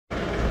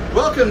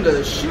Welcome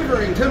to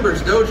Shivering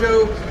Timbers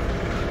Dojo.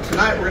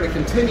 Tonight we're going to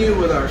continue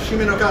with our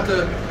Shime no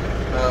Kata.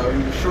 We're going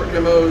to do short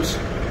demos.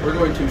 We're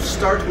going to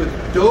start with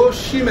Do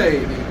Shime,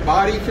 the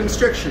body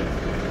constriction.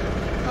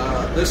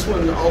 This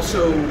one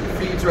also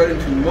feeds right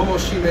into Momo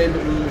Shime,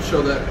 but we will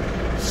show that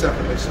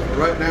separately. So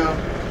right now,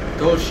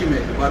 Do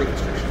Shime, the body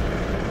constriction.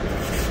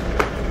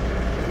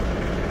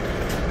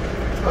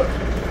 Up.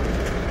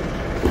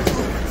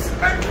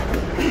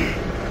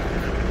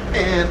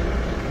 And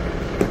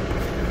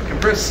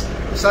compress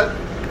the side.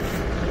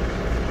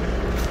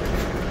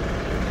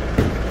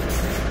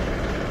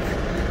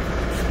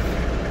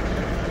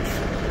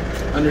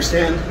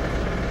 Understand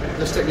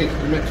this technique,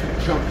 you're meant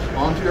to jump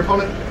onto your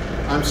opponent.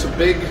 I'm so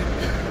big,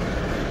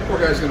 poor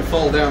guy's going to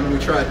fall down when we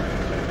try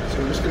it. So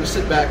we're just going to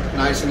sit back,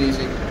 nice and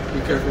easy.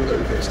 Be careful with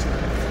every pace.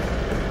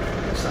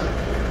 Side.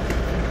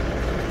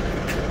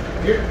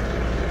 Here.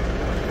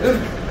 Good.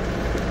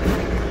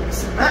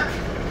 Sit back.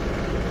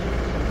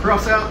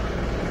 Cross out.